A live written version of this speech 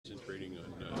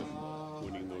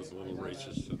those little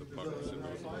races to the pucks and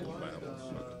those little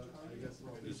battles.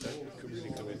 Does that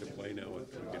really come into play now when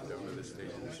we get down to this stage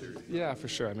in the series? Yeah, for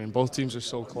sure. I mean, both teams are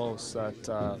so close that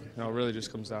it really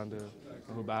just comes down to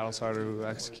who battles harder, who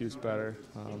executes better.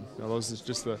 Those are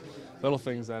just the little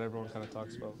things that everyone kind of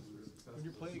talks about. When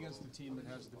you're playing against a team that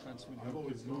has defensemen who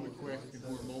can move quick and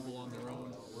who are mobile on their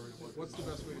own, what's the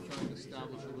best way to try and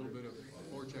establish a little bit of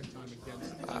forecheck time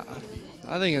against?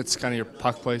 I think it's kind of your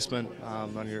puck placement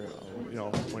on your,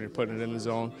 when you're putting it in the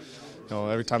zone.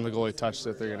 Every time the goalie touches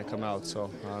it, they're going to come out. So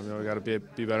we got to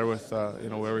be better with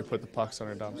where we put the pucks on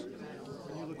our dumps. When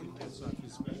you look at Kitsap,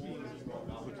 he's looking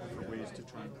for ways to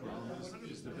try and ground.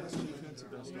 Is the best defense, the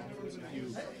best offense? If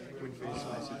you win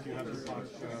faceoffs, if you have the puck,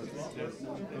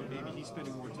 maybe he's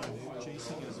spending more time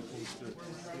chasing as opposed to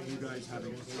you guys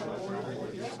having to throw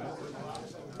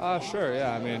it. Sure,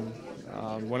 yeah. I mean,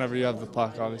 whenever you have the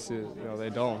puck, obviously, they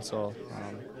don't. So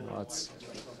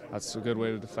that's a good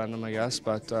way to defend him, I guess.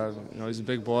 But he's a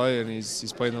big boy and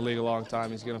he's played in the league a long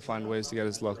time. He's going to find ways to get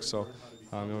his look. So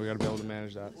we got to be able to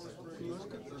manage that.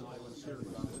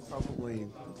 Probably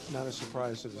not a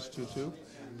surprise that it's 2-2,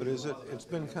 but it's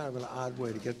been kind of an odd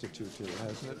way to get to 2-2,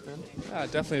 hasn't it been? Yeah,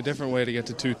 definitely a different way to get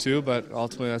to 2-2, but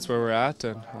ultimately that's where we're at.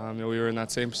 And we were in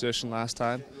that same position last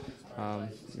time.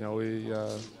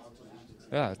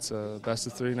 It's a best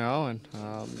of 3 now, and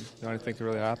anything can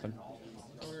really happen.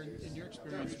 In your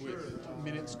experience with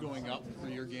minutes going up for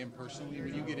your game personally,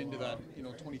 when you get into that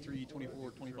 23,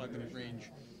 24, 25-minute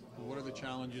range, what are the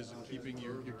challenges in keeping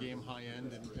your game high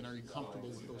end, and are you comfortable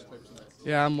with those types of minutes?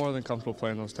 Yeah, I'm more than comfortable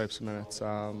playing those types of minutes.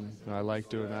 I like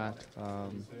doing that.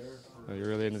 You're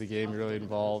really into the game, you're really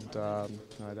involved. I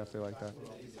definitely like that.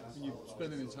 When you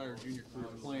spend an entire junior career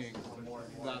playing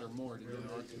that or more, do you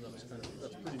know,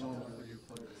 that's pretty normal for you?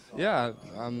 Yeah,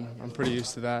 I'm pretty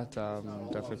used to that.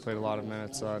 Definitely played a lot of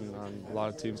minutes on a lot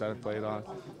of teams that I've played on.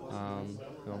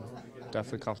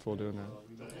 Definitely comfortable doing that.